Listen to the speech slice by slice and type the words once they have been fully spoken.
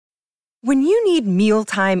When you need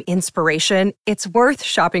mealtime inspiration, it's worth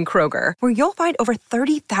shopping Kroger, where you'll find over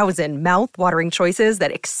 30,000 mouth-watering choices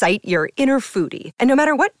that excite your inner foodie. And no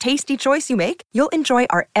matter what tasty choice you make, you'll enjoy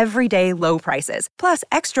our everyday low prices, plus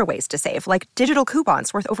extra ways to save, like digital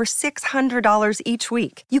coupons worth over $600 each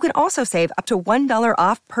week. You can also save up to $1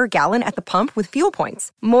 off per gallon at the pump with fuel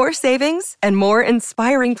points. More savings and more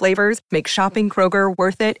inspiring flavors make shopping Kroger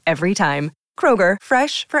worth it every time. Kroger,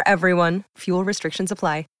 fresh for everyone. Fuel restrictions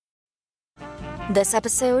apply. This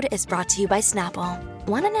episode is brought to you by Snapple.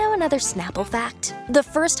 Want to know another Snapple fact? The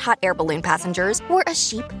first hot air balloon passengers were a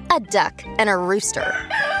sheep, a duck, and a rooster.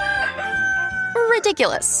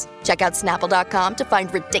 Ridiculous. Check out Snapple.com to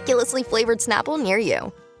find ridiculously flavored Snapple near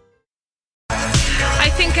you. I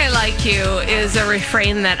Think I Like You is a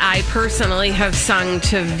refrain that I personally have sung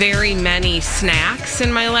to very many snacks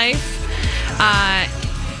in my life.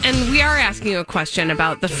 And we are asking you a question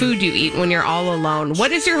about the food you eat when you're all alone.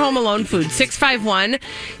 What is your home alone food?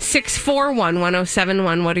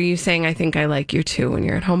 651-641-1071. What are you saying? I think I like you too when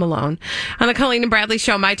you're at home alone. On the Colleen and Bradley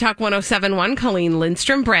Show, My Talk 1071, Colleen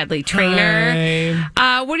Lindstrom, Bradley Trainer.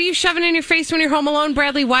 What are you shoving in your face when you're home alone,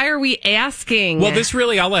 Bradley? Why are we asking? Well,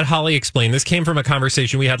 I'll let Holly explain. This came from a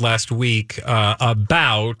conversation we had last week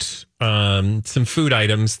about some food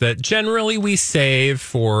items that generally we save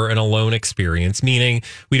for an alone experience, meaning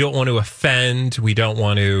we don't want to offend, we don't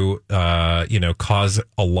want to, cause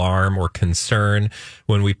alarm or concern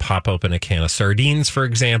when we pop open a can of sardines, for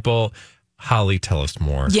example. Holly, tell us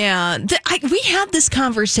more. Yeah, we had this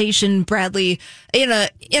conversation, Bradley, in a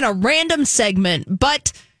random segment,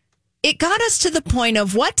 but it got us to the point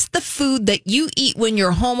of what's the food that you eat when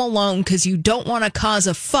you're home alone because you don't want to cause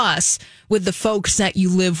a fuss with the folks that you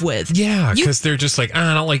live with. Yeah, because they're just like,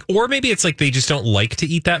 I don't like, or maybe it's like they just don't like to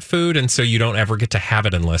eat that food, and so you don't ever get to have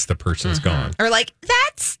it unless the person's gone. Or like,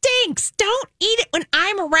 that stinks. Don't eat it when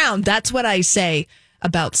I'm around. That's what I say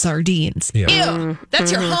about sardines. Yeah. Ew,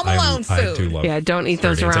 that's your home alone food. I do love don't eat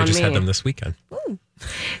those sardines. around I just me. had them this weekend. Ooh.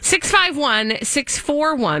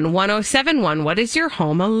 651-641-1071. What is your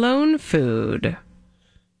home alone food?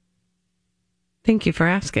 Thank you for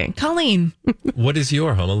asking. Colleen. What is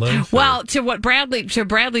your home alone food? Well, to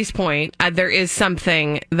Bradley's point, there is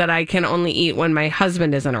something that I can only eat when my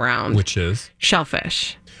husband isn't around. Which is?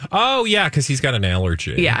 Shellfish. Oh, yeah, because he's got an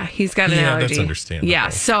allergy. Yeah, he's got an allergy. That's understandable. Yeah,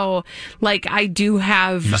 so, I do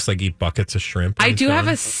have... You just, eat buckets of shrimp? I do have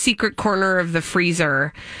a secret corner of the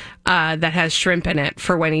freezer that has shrimp in it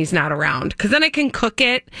for when he's not around. Because then I can cook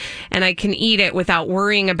it and I can eat it without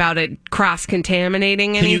worrying about it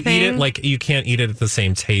cross-contaminating anything. Can you eat it, you can't eat it at the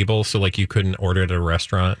same table, so, you couldn't order it at a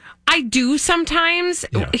restaurant? I do sometimes.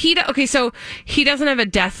 Yeah. So he doesn't have a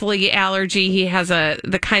deathly allergy. He has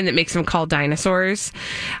the kind that makes him call dinosaurs.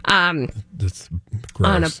 That's gross.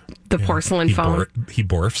 On the porcelain phone. He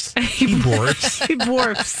borfs. He borfs. He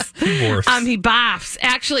borfs. He borfs. He boffs.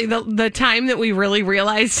 Actually, the time that we really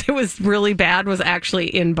realized it was really bad was actually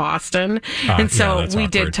in Boston. And so we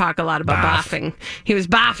did talk a lot about boffing. He was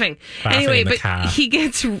boffing. Anyway, but he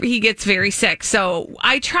gets very sick. So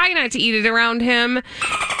I try not to eat it around him.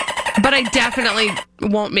 But I definitely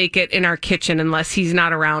won't make it in our kitchen unless he's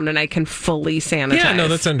not around and I can fully sanitize. Yeah, no,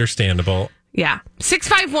 that's understandable. Yeah.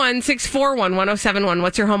 651-641-1071.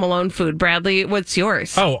 What's your home alone food? Bradley, what's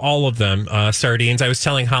yours? Oh, all of them. Sardines. I was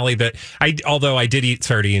telling Holly that although I did eat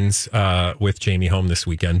sardines with Jamie home this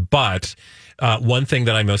weekend, but one thing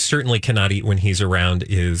that I most certainly cannot eat when he's around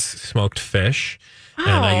is smoked fish.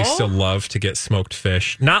 And I used to love to get smoked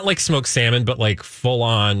fish. Not like smoked salmon, but full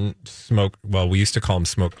on smoked. Well, we used to call them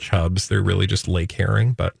smoked chubs. They're really just lake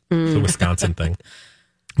herring, but it's a Wisconsin thing.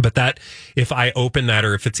 But that, if I open that,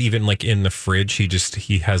 or if it's even in the fridge, he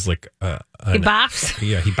has he boffs.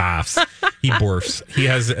 Yeah, he boffs. He borfs.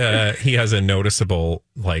 He has a noticeable,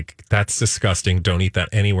 that's disgusting. Don't eat that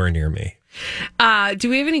anywhere near me. Do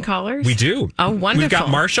we have any callers? We do. Oh, wonderful. We've got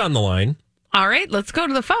Marsha on the line. All right, let's go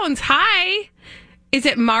to the phones. Hi. Is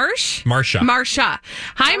it Marsha? Marsha.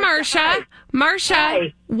 Hi, Marsha. Marsha,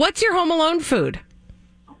 Hi. What's your home alone food?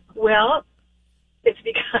 Well, it's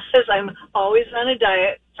because I'm always on a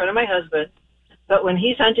diet in front of my husband. But when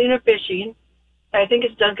he's hunting or fishing, I think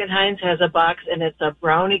it's Duncan Hines has a box, and it's a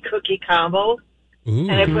brownie cookie combo. Ooh.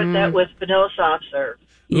 And I put that with vanilla soft serve.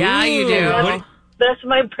 Yeah, you do. That's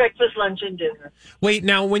my breakfast, lunch, and dinner. Wait,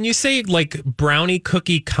 now when you say brownie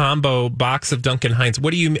cookie combo box of Duncan Hines,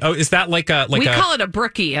 what do you? Oh, is that we call it a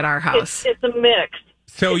brookie at our house. It's a mix.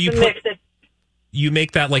 So you make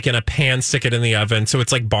that in a pan, stick it in the oven, so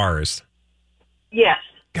it's like bars. Yes.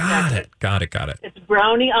 Got it. It's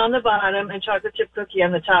brownie on the bottom and chocolate chip cookie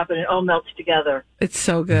on the top, and it all melts together. It's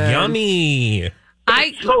so good. Yummy.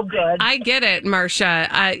 so good. I get it, Marcia.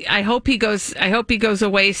 I hope he goes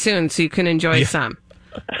away soon so you can enjoy some.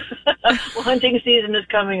 Well, hunting season is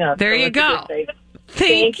coming up. There you go.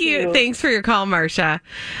 Thank you. Thanks for your call, Marcia.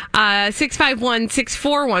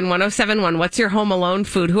 651-641-1071. What's your Home Alone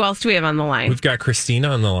food? Who else do we have on the line? We've got Christina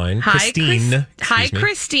on the line. Hi,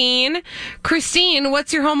 Christine. Christine,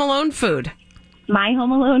 what's your Home Alone food? My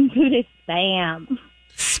Home Alone food is Spam.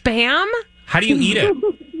 Spam? How do you eat it?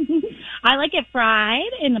 I like it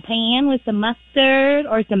fried in the pan with some mustard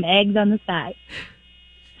or some eggs on the side.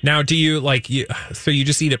 Now, do you so you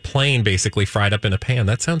just eat it plain, basically fried up in a pan?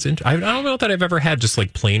 That sounds interesting. I don't know that I've ever had just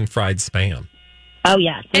like plain fried Spam. Oh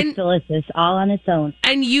yes, it's delicious, all on its own.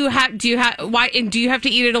 And do you have to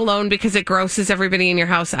eat it alone because it grosses everybody in your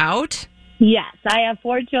house out? Yes, I have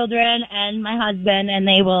 4 children and my husband, and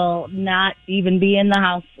they will not even be in the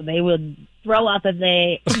house. They would throw up if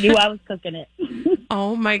they knew I was cooking it.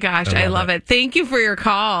 Oh my gosh, I love it. Thank you for your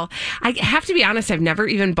call. I have to be honest, I've never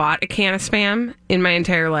even bought a can of Spam in my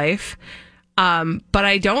entire life. But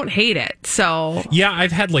I don't hate it. So yeah,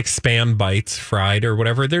 I've had like Spam bites fried or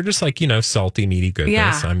whatever. They're just like, salty, meaty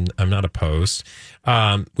goodness. Yeah. I'm not opposed.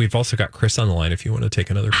 We've also got Chris on the line if you want to take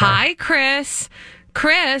another call. Hi, Chris.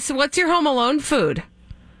 Chris, what's your Home Alone food?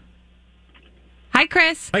 Hi,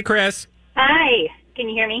 Chris. Hi, Chris. Hi. Can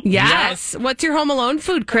you hear me? Yes. What's your Home Alone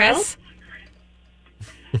food, Chris?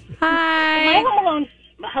 Hi. My Home Alone.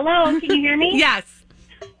 Hello. Can you hear me? Yes.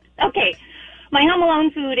 Okay. My Home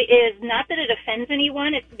Alone food is not that it offends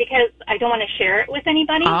anyone. It's because I don't want to share it with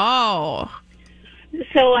anybody. Oh.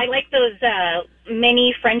 So I like those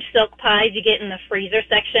mini French silk pies you get in the freezer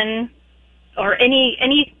section, or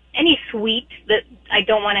any sweet that I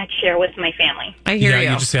don't want to share with my family. I hear you.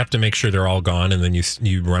 Yeah, you just have to make sure they're all gone, and then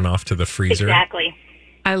you run off to the freezer. Exactly.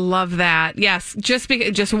 I love that. Yes, just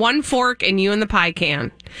one fork and you in the pie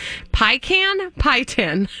can. Pie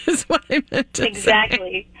tin is what I meant to say.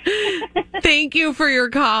 Exactly. Thank you for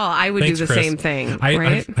your call. I would do the Chris. same thing.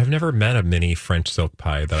 Right? I've never met a mini French silk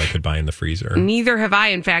pie that I could buy in the freezer. Neither have I.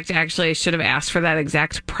 In fact, actually, I should have asked for that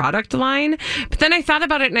exact product line. But then I thought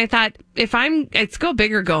about it and I thought, it's go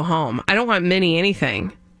big or go home. I don't want mini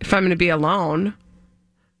anything if I'm going to be alone.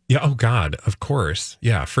 Yeah. Oh God. Of course.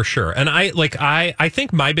 Yeah, for sure. And I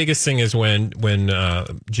think my biggest thing is when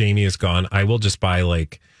Jamie is gone, I will just buy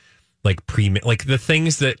like the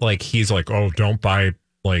things that like he's like, oh, don't buy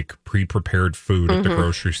like pre-prepared food at the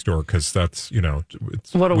grocery store because that's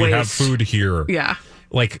what a waste. We have food here. Yeah.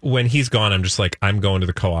 Like when he's gone, I'm just like, I'm going to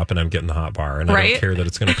the co-op and I'm getting the hot bar, and I don't care that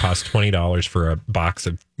it's going to cost $20 for a box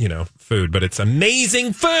of food, but it's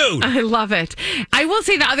amazing food. I love it. I will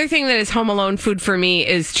say the other thing that is Home Alone food for me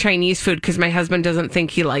is Chinese food because my husband doesn't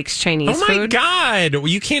think he likes Chinese food. Oh my God,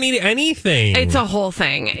 you can't eat anything. It's a whole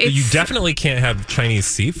thing. You definitely can't have Chinese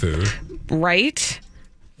seafood, right?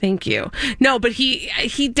 Thank you. No, but he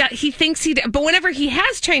thinks but whenever he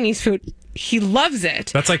has Chinese food, he loves it.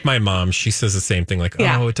 That's like my mom. She says the same thing. Like,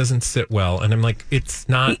 oh, it doesn't sit well. And I'm like, it's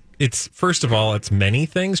not. It's first of all, it's many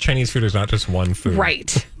things. Chinese food is not just one food.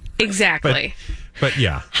 Right. Exactly. But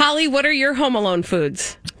yeah. Holly, what are your Home Alone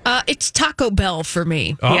foods? It's Taco Bell for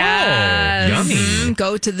me. Oh, yes. Yummy.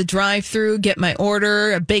 Go to the drive-thru, get my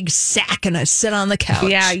order, a big sack, and I sit on the couch.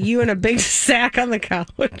 Yeah, you and a big sack on the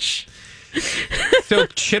couch. So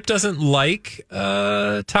Chip doesn't like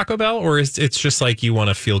Taco Bell, or it's just like you want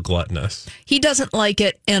to feel gluttonous? He doesn't like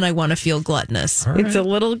it, and I want to feel gluttonous. Right. It's a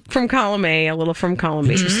little from column A, a little from column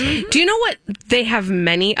B. Do you know what they have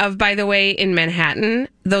many of, by the way, in Manhattan?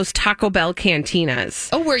 Those Taco Bell cantinas.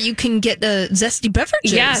 Oh, where you can get zesty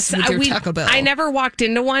beverages with your Taco Bell. I never walked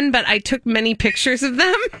into one, but I took many pictures of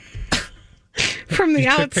them. From the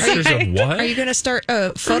outside. Pictures of what? Are you going to start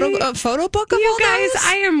a photo book of you all guys? those?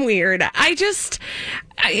 I am weird.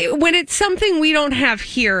 When it's something we don't have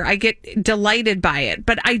here, I get delighted by it.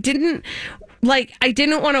 But I didn't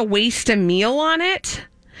want to waste a meal on it,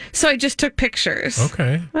 so I just took pictures.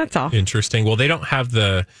 Okay, that's all. Interesting. Well, they don't have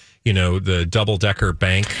the double-decker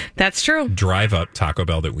bank. That's true. Drive-up Taco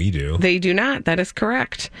Bell that we do. They do not. That is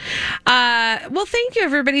correct. Well, thank you,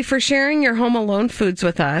 everybody, for sharing your Home Alone foods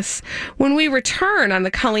with us. When we return on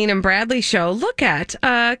the Colleen and Bradley Show, look at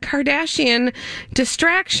a Kardashian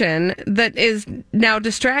distraction that is now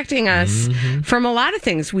distracting us from a lot of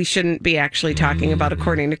things we shouldn't be actually talking about,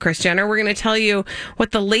 according to Kris Jenner. We're going to tell you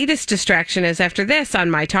what the latest distraction is after this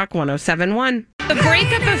on My Talk 107.1. The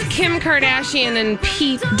breakup of Kim Kardashian and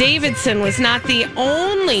Pete Davidson was not the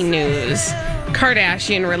only news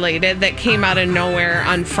Kardashian related that came out of nowhere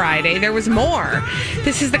on Friday. There was more.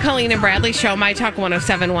 This is the Colleen and Bradley Show, My Talk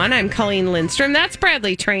 107.1. I'm Colleen Lindstrom. That's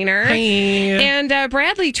Bradley Traynor. Hi. And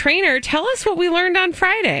Bradley Traynor, tell us what we learned on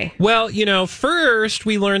Friday. Well, first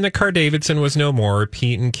we learned that Car Davidson was no more.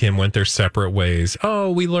 Pete and Kim went their separate ways. Oh,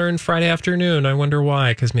 we learned Friday afternoon. I wonder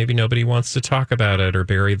why, because maybe nobody wants to talk about it or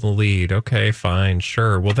bury the lead. Okay, fine,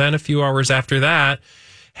 sure. Well, then a few hours after that,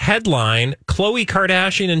 headline, Khloe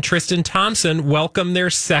Kardashian and Tristan Thompson welcome their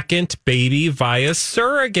second baby via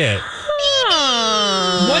surrogate.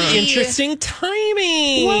 What interesting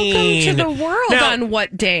timing. Welcome to the world on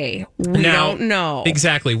what day? We don't know.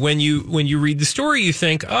 Exactly. When you read the story, you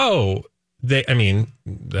think, the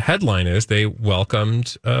headline is they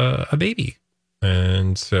welcomed a baby.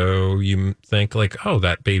 And so you think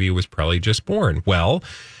that baby was probably just born. Well,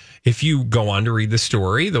 if you go on to read the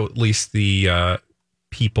story, though at least the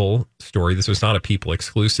People story, this was not a People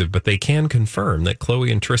exclusive, but they can confirm that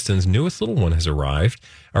Khloe and Tristan's newest little one has arrived.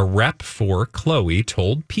 A rep for Khloe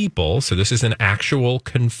told People, so this is an actual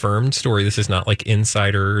confirmed story. This is not like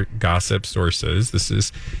insider gossip sources. This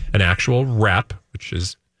is an actual rep, which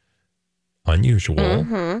is unusual.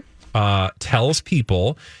 Mm-hmm. Tells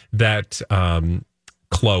People that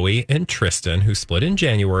Khloe and Tristan, who split in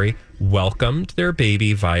January, welcomed their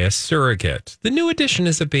baby via surrogate. The new addition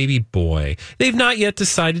is a baby boy. They've not yet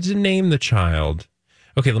decided to name the child.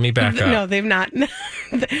 Okay, let me back up. No, they've not.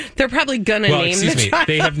 They're probably going to name the child.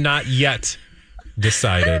 They have not yet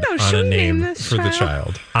decided on a name for the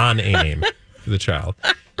child. On a name for the child.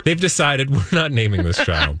 They've decided we're not naming this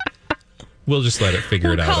child. We'll just let it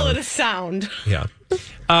figure it out. We'll call it a sound. Yeah.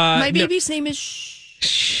 My baby's name is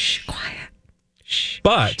Shh. Quiet.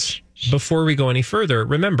 But before we go any further,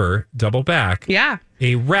 remember, double back. Yeah.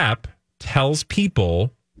 A rep tells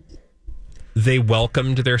People they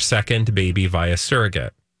welcomed their second baby via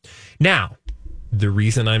surrogate. Now, the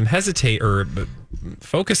reason I'm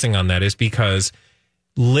focusing on that is because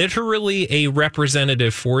literally a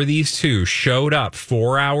representative for these two showed up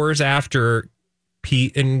 4 hours after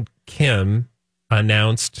Pete and Kim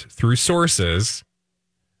announced through sources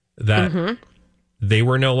that they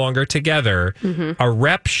were no longer together. Mm-hmm. A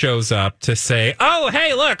rep shows up to say, oh,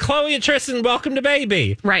 hey, look, Khloe and Tristan, welcome to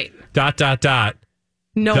baby. Right. ...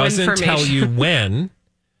 No doesn't tell you when.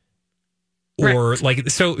 Or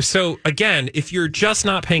right. So again, if you're just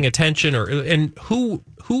not paying attention who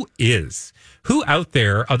out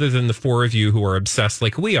there, other than the four of you who are obsessed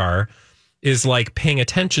like we are, is paying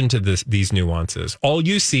attention to these nuances. All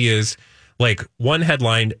you see is one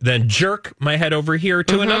headline, then jerk my head over here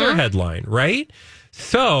to another headline, right?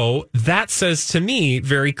 So that says to me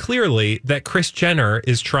very clearly that Kris Jenner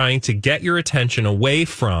is trying to get your attention away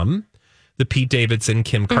from the Pete Davidson,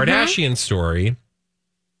 Kim Kardashian story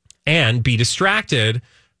and be distracted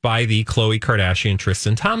by the Khloe Kardashian,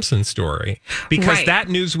 Tristan Thompson story. Because that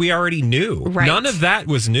news we already knew. Right. None of that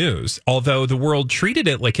was news, although the world treated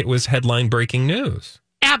it like it was headline breaking news.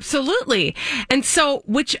 Absolutely. And so,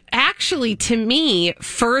 which actually to me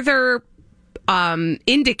further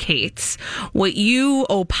indicates what you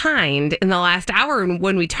opined in the last hour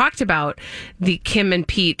when we talked about the Kim and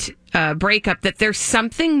Pete breakup, that there's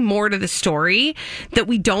something more to the story that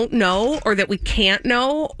we don't know or that we can't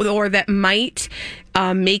know or that might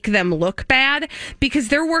make them look bad, because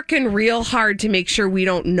they're working real hard to make sure we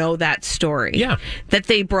don't know that story. Yeah. That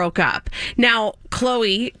they broke up. Now,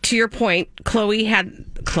 Khloe, to your point,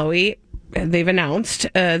 they've announced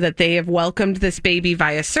that they have welcomed this baby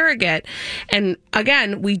via surrogate. And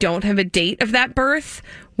again, we don't have a date of that birth.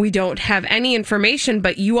 We don't have any information,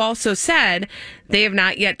 but you also said they have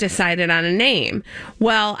not yet decided on a name.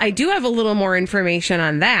 Well, I do have a little more information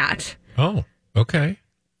on that. Oh, okay.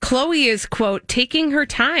 Khloe is, quote, taking her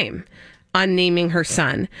time on naming her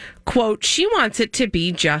son. Quote, she wants it to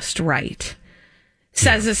be just right,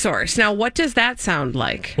 says a source. Now, what does that sound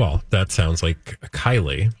like? Well, that sounds like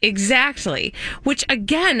Kylie. Exactly. Which,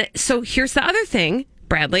 again, so here's the other thing,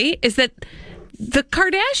 Bradley, is that the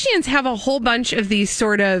Kardashians have a whole bunch of these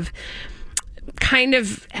sort of kind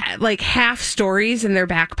of half stories in their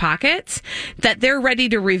back pockets that they're ready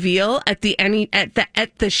to reveal at the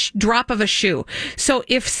drop of a shoe. So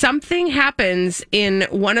if something happens in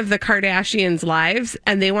one of the Kardashians' lives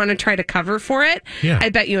and they want to try to cover for it, I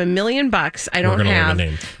bet you $1 million I don't have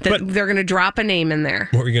that they're going to drop a name in there.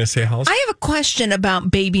 What were you going to say, Hollis? I have a question about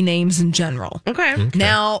baby names in general. Okay.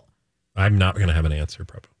 Now, I'm not going to have an answer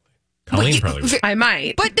probably. Colleen probably would. I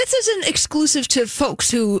might. But this isn't exclusive to folks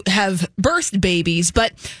who have birthed babies.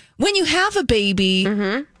 But when you have a baby,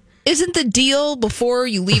 Isn't the deal before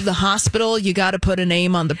you leave the hospital, you got to put a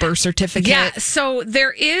name on the birth certificate? Yeah, so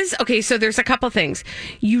there's a couple things.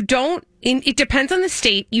 It depends on the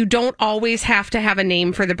state. You don't always have to have a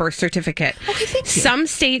name for the birth certificate. Okay, thank you. Some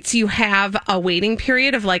states you have a waiting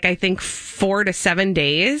period of I think 4 to 7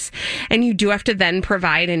 days, and you do have to then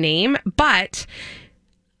provide a name. But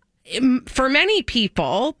for many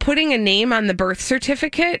people, putting a name on the birth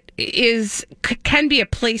certificate can be a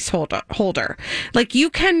placeholder. You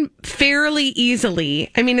can fairly easily.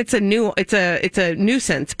 I mean, it's a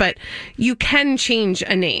nuisance, but you can change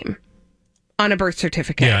a name on a birth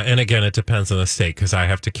certificate. Yeah, and again, it depends on the state because I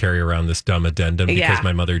have to carry around this dumb addendum because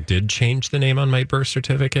my mother did change the name on my birth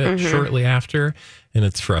certificate shortly after, and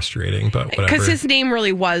it's frustrating. But whatever. Because his name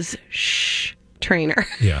really was Trainer.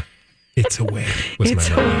 Yeah. It's a wig.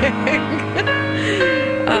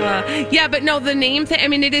 Yeah, but no, the name thing, I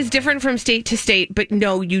mean, it is different from state to state, but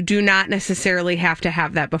no, you do not necessarily have to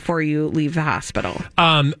have that before you leave the hospital.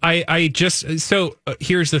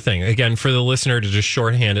 Here's the thing. Again, for the listener, to just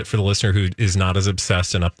shorthand it for the listener who is not as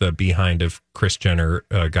obsessed and up the behind of Kris Jenner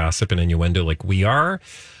gossip and innuendo like we are,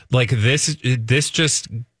 this just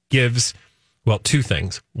gives, two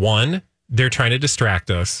things. One, they're trying to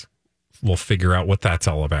distract us. We'll figure out what that's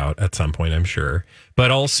all about at some point, I'm sure.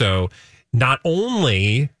 But also, not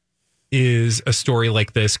only is a story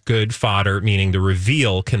like this good fodder, meaning the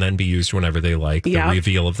reveal can then be used whenever they like, the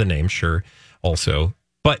reveal of the name, sure, also.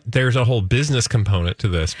 But there's a whole business component to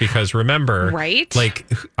this because remember, right?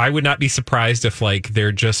 I would not be surprised if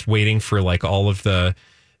they're just waiting for all of the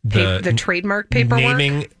trademark paperwork,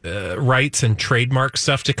 naming rights and trademark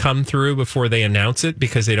stuff to come through before they announce it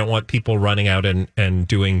because they don't want people running out and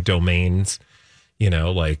doing domains,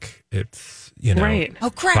 it's, right. Oh,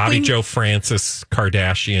 crap. Bobby Joe Francis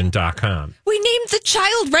Kardashian.com. We named the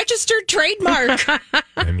child registered trademark.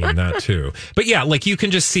 I mean, that too. But yeah, you can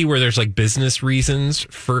just see where there's business reasons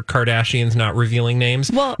for Kardashians not revealing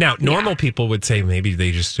names. Well, now, normal people would say maybe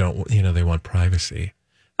they just don't, they want privacy.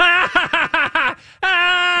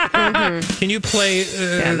 Can you play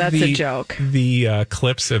that's a joke. The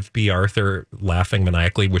clips of B. Arthur laughing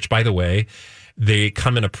maniacally, which, by the way, they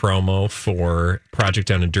come in a promo for Project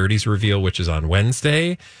Down and Dirty's reveal, which is on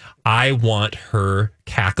Wednesday. I want her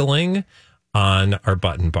cackling on our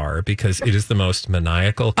button bar because it is the most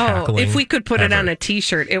maniacal cackling. If we could put ever. it on a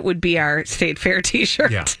T-shirt, it would be our State Fair T-shirt.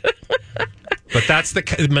 Yeah. But that's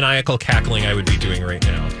the maniacal cackling I would be doing right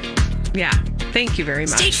now. Yeah. Thank you very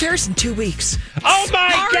much. State Fair's in 2 weeks. Oh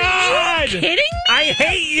my God! Are you kidding me? I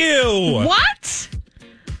hate you! What?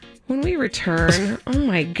 When we return, oh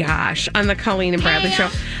my gosh, on the Colleen and Bradley show.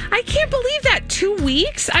 I can't believe that. 2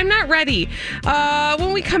 weeks? I'm not ready.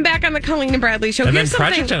 When we come back on the Colleen and Bradley show, and here's then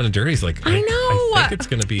Project Down and Dirty's I know. I think it's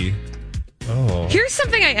going to be. Oh. Here's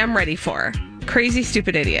something I am ready for. Crazy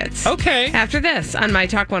Stupid Idiots. Okay. After this on My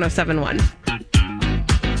Talk 107.1.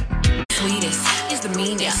 Sweetest is the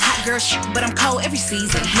meanest. Hot girl shit, but I'm cold every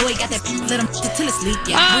season. Know I got that let them till it's leak.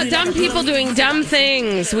 Dumb people doing dumb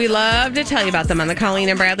things. We love to tell you about them on the Colleen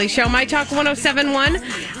and Bradley show. My Talk 107.1.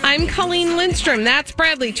 I'm Colleen Lindstrom. That's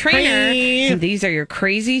Bradley Trainer. Hey. And these are your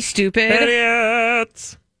crazy, stupid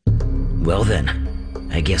idiots. Well then,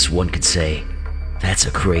 I guess one could say that's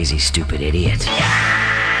a crazy, stupid idiot.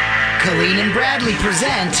 Colleen and Bradley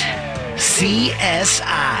present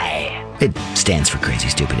CSI. It stands for Crazy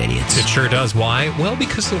Stupid Idiots. It sure does. Why? Well,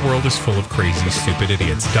 because the world is full of crazy, stupid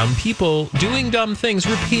idiots. Dumb people doing dumb things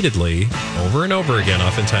repeatedly, over and over again,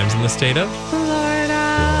 oftentimes in the state of Florida.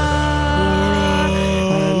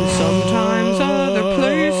 And sometimes other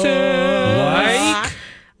places.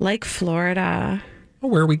 Like Florida.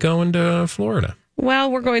 Where are we going to Florida?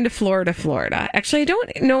 Well, we're going to Florida. Actually, I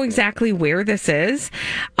don't know exactly where this is,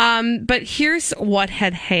 but here's what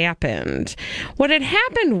had happened. What had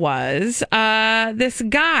happened was this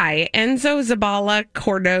guy, Enzo Zabala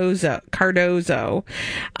Cardozo,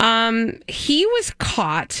 he was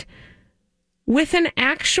caught with an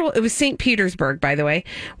actual, it was St. Petersburg, by the way,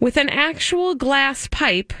 with an actual glass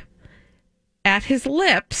pipe at his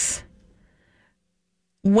lips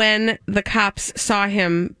when the cops saw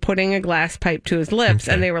him putting a glass pipe to his lips.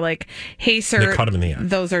 Okay. And they were like, hey, sir, they caught him in the act.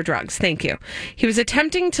 Those are drugs. Thank you. He was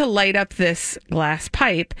attempting to light up this glass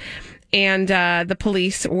pipe, and the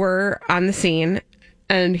police were on the scene,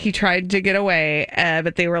 and he tried to get away,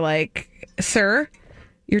 but they were like, sir,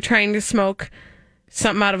 you're trying to smoke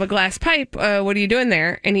something out of a glass pipe. What are you doing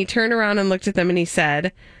there? And he turned around and looked at them, and he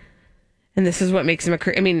said, and this is what makes him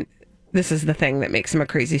this is the thing that makes him a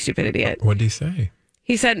crazy, stupid idiot. What did he say?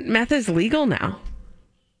 He said, meth is legal now.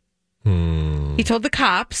 He told the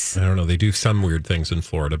cops. I don't know. They do some weird things in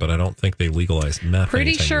Florida, but I don't think they legalized meth.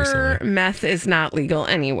 Pretty sure recently. meth is not legal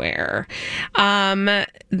anywhere.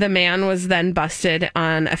 The man was then busted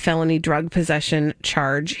on a felony drug possession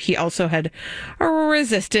charge. He also had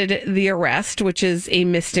resisted the arrest, which is a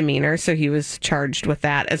misdemeanor, so he was charged with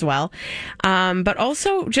that as well. But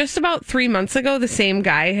also, just about 3 months ago, the same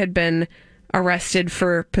guy had been arrested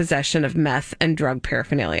for possession of meth and drug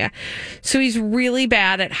paraphernalia. So he's really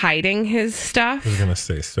bad at hiding his stuff. I was going to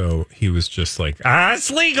say, so he was just like,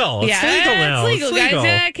 it's legal. It's legal now. It's legal, guys.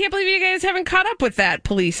 I can't believe you guys haven't caught up with that,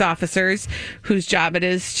 police officers whose job it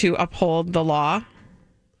is to uphold the law.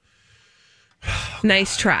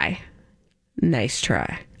 Nice try. Nice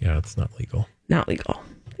try. Yeah, it's not legal. Not legal.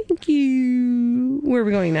 Thank you. Where are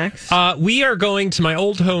we going next? We are going to my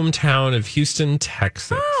old hometown of Houston,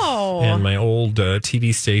 Texas. Oh. And my old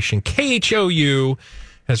TV station, KHOU,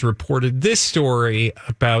 has reported this story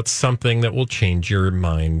about something that will change your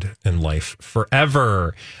mind and life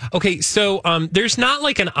forever. Okay, so there's not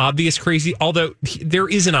like an obvious crazy, although there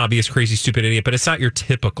is an obvious crazy stupid idiot, but it's not your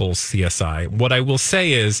typical CSI. What I will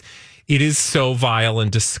say is, it is so vile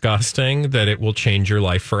and disgusting that it will change your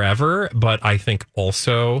life forever. But I think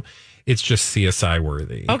also it's just CSI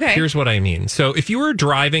worthy. Okay. Here's what I mean. So if you were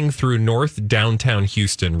driving through North downtown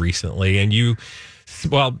Houston recently and you,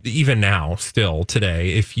 well, even now, still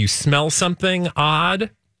today, if you smell something odd,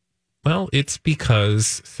 well, it's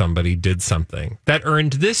because somebody did something that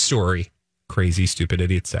earned this story crazy, stupid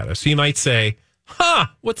idiot status. So you might say,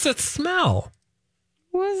 what's that smell?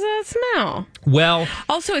 What does that smell? Well,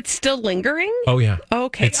 also, it's still lingering? Oh, yeah.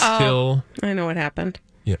 Okay. It's still. I know what happened.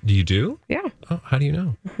 Yeah. Do you do? Yeah. Oh, how do you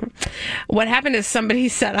know? Mm-hmm. What happened is somebody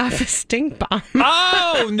set off a stink bomb.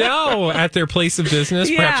 Oh, no. At their place of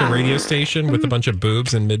business, perhaps a radio station with a bunch of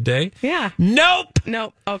boobs in midday? Yeah. Nope.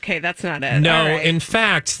 Okay, that's not it. No. Right. In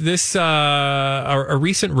fact, this a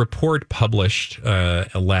recent report published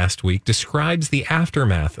last week describes the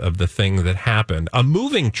aftermath of the thing that happened. A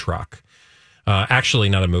moving truck. Actually,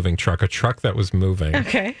 not a moving truck, a truck that was moving.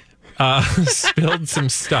 Okay. Spilled some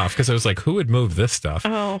stuff because I was like, who would move this stuff?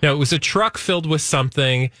 Oh. No, it was a truck filled with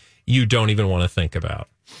something you don't even want to think about.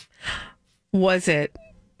 Was it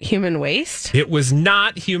human waste? It was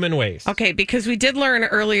not human waste. Okay, because we did learn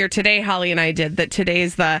earlier today, Holly and I did, that today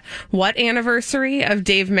is the what anniversary of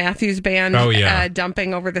Dave Matthews Band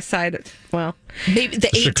dumping over the side? Well, maybe the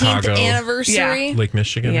 18th Chicago, anniversary. Lake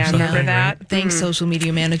Michigan. Yeah, or something, remember that? Right? Thanks, social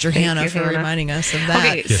media manager Hannah, for reminding us of that.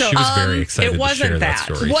 Okay, yeah, so she was very excited it wasn't to share that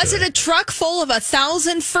story. Was today. it a truck full of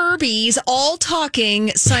 1,000 Furbies all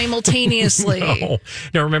talking simultaneously? No.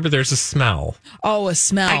 Now remember, there's a smell. Oh, a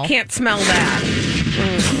smell. I can't smell that.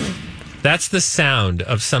 That's the sound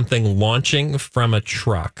of something launching from a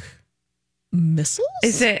truck. Missiles?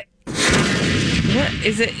 Is it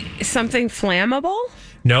something flammable?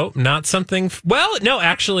 No, not something. Well, no,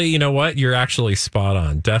 actually, you know what? You're actually spot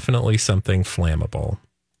on. Definitely something flammable.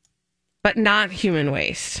 But not human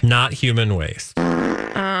waste. Not human waste.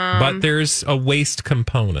 But there's a waste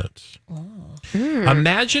component. Oh.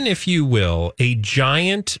 Imagine, if you will, a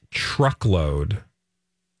giant truckload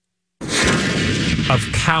of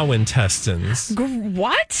cow intestines.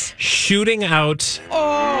 What? Shooting out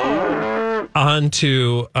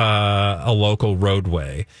onto a local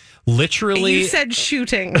roadway. Literally. You said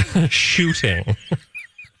shooting. Shooting.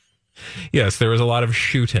 Yes, there was a lot of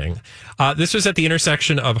shooting. This was at the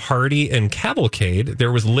intersection of Hardy and Cavalcade.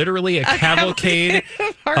 There was literally a cavalcade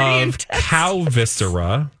of cow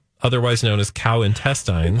viscera, otherwise known as cow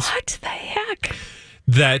intestines. What the heck?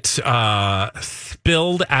 That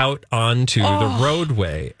spilled out onto the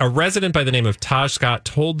roadway. A resident by the name of Taj Scott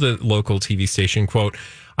told the local TV station, quote,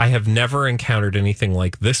 "I have never encountered anything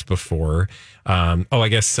like this before." I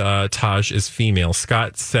guess Taj is female.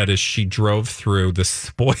 Scott said as she drove through the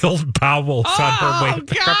spoiled bowels on her way to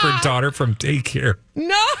pick up her daughter from daycare.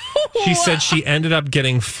 No! She said she ended up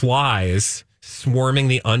getting flies swarming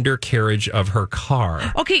the undercarriage of her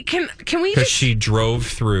car. Okay, can we because just she drove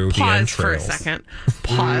through the entrails. Pause for a second.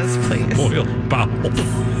 Pause, please. Spoiled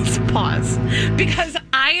bowels. Pause. Because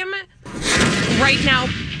I am right now,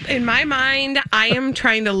 in my mind, I am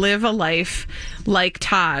trying to live a life like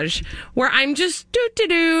Taj, where I'm just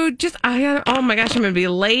oh my gosh, I'm gonna be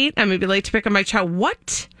late. I'm gonna be late to pick up my child.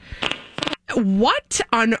 What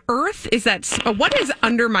on earth is that? What is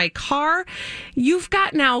under my car? You've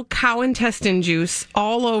got now cow intestine juice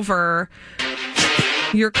all over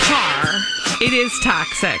your car. It is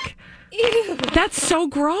toxic. Ew. That's so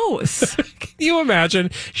gross. Can you imagine?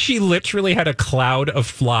 She literally had a cloud of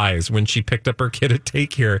flies when she picked up her kid at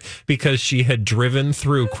daycare because she had driven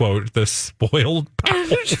through, quote, the spoiled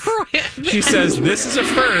bowels. She says, this is a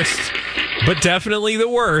first. But definitely the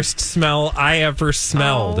worst smell I ever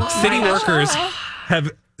smelled. City workers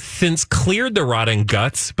have since cleared the rotting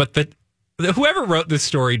guts, but whoever wrote this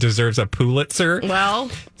story deserves a Pulitzer. Well,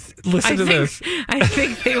 listen to this. I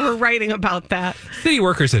think they were writing about that. City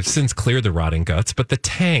workers have since cleared the rotting guts, but the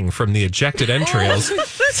tang from the ejected entrails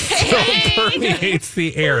still permeates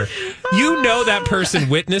the air. You know that person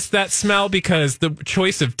witnessed that smell because the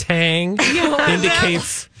choice of tang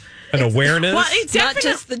indicates an awareness. Well, it's not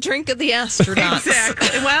just the drink of the astronauts.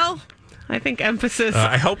 Exactly. Well, I think emphasis.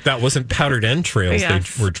 I hope that wasn't powdered entrails they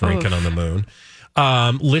were drinking on the moon.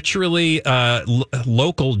 Literally,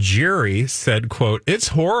 local jury said, quote, "It's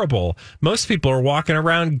horrible. Most people are walking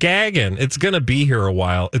around gagging. It's going to be here a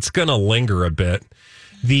while. It's going to linger a bit."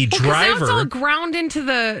 The driver. Now it's all ground into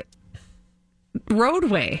the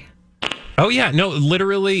roadway. Oh, yeah. No,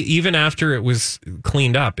 literally, even after it was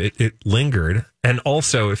cleaned up, it lingered. And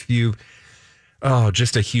also, if you... Oh,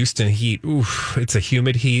 just a Houston heat. Oof, it's a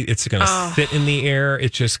humid heat. It's going to sit in the air.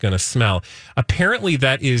 It's just going to smell. Apparently,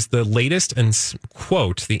 that is the latest and,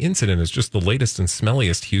 quote, the incident is just the latest and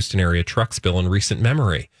smelliest Houston area truck spill in recent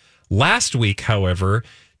memory. Last week, however,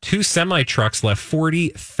 2 semi-trucks left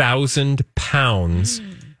 40,000 pounds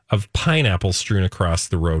of pineapple strewn across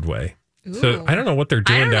the roadway. Ooh. So I don't know what they're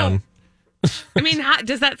doing down... I mean,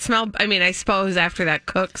 does that smell? I mean, I suppose after that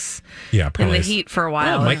cooks probably in the heat for a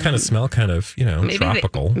while. Well, it might kind of smell maybe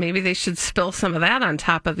tropical. Maybe they should spill some of that on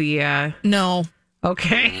top of the... No.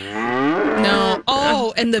 Okay. No.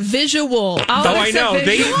 Oh, and the visual. Oh, I know.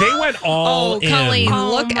 They went all in. Colleen,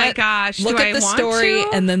 look at the story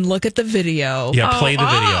and then look at the video. Yeah, play the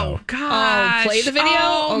video. Oh, gosh. Play the video?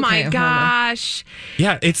 Oh, my gosh.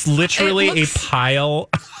 Yeah, it's literally a pile.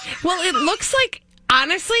 Well, it looks like...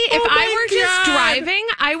 Honestly, if I were just driving,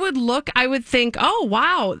 I would think, oh,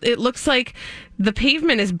 wow, it looks like the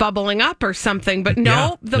pavement is bubbling up or something. But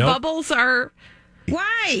no, bubbles are...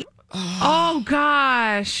 Why? Oh,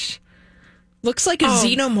 gosh. Looks like a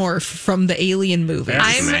xenomorph from the Alien movie.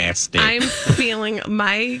 That's nasty. I'm feeling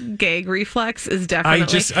my gag reflex is definitely...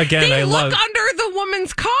 I look under the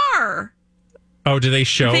woman's car. Oh, do they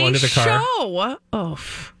show under the car? They show. Oh,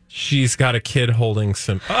 she's got a kid holding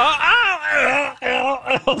some...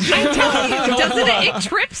 I'm telling you, doesn't it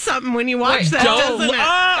trip something when you watch that, doesn't it?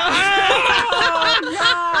 Oh,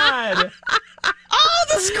 God. Oh,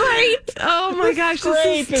 the scrape. Oh, my gosh,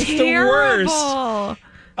 this is terrible. The worst.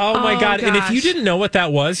 Oh, my God. Gosh. And if you didn't know what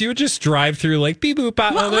that was, you would just drive through like, beep, boop,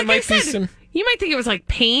 there might be some... You might think it was like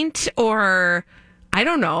paint or... I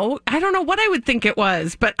don't know what I would think it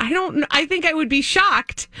was, but I think I would be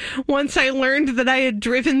shocked once I learned that I had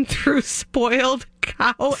driven through spoiled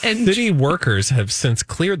cow and... City workers have since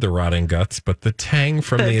cleared the rotting guts, but the tang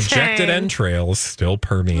from the ejected entrails still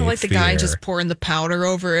permeates like the guy air. Just pouring the powder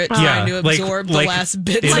over it, trying to absorb the last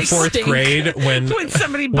bits in of fourth stink. grade when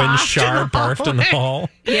somebody Char barfed in the hall.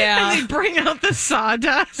 Yeah. And they bring out the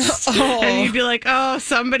sawdust. And you'd be like, oh,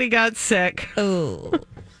 somebody got sick. Oh,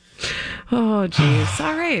 geez.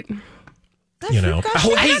 All right. I don't know if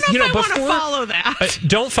I want to follow that.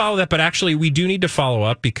 Don't follow that, but actually, we do need to follow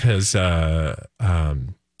up because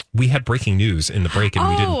we had breaking news in the break and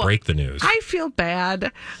we didn't break the news. I feel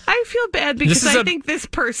bad. Because I think this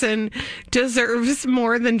person deserves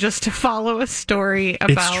more than just to follow a story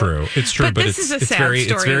about... It's true, but this is a sad story.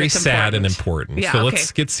 It's very sad and important. Yeah, so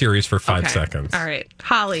let's get serious for 5 seconds. All right.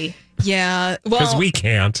 Holly. Yeah, because we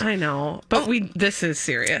can't. I know, but this is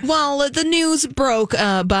serious. Well, the news broke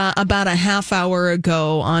about a half hour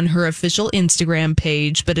ago on her official Instagram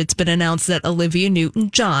page, but it's been announced that Olivia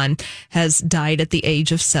Newton-John has died at the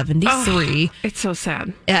age of 73. It's so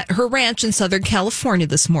sad. At her ranch in Southern California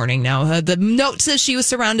this morning. Now, the note says she was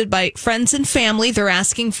surrounded by friends and family. They're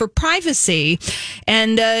asking for privacy,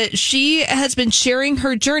 and she has been sharing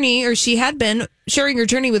her journey, or she had been sharing her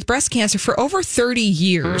journey with breast cancer for over 30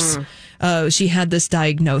 years. She had this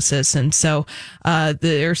diagnosis, and so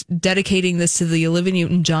they're dedicating this to the Olivia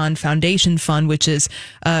Newton-John Foundation Fund, which is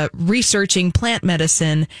researching plant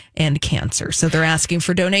medicine and cancer. So they're asking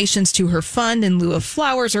for donations to her fund in lieu of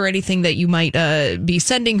flowers or anything that you might be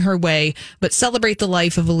sending her way, but celebrate the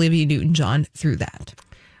life of Olivia Newton-John through that.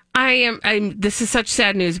 This is such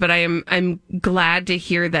sad news, but I'm glad to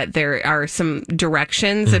hear that there are some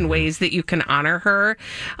directions and ways that you can honor her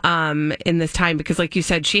in this time, because like you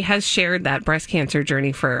said, she has shared that breast cancer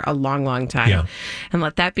journey for a long, long time. Yeah. And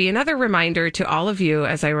let that be another reminder to all of you,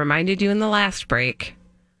 as I reminded you in the last break,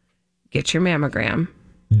 get your mammogram.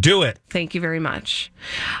 Do it. Thank you very much.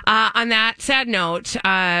 On that sad note,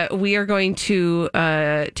 we are going to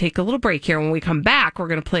take a little break here. When we come back, we're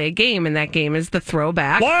going to play a game, and that game is the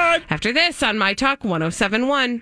Throwback. What? After this on My Talk 107.1.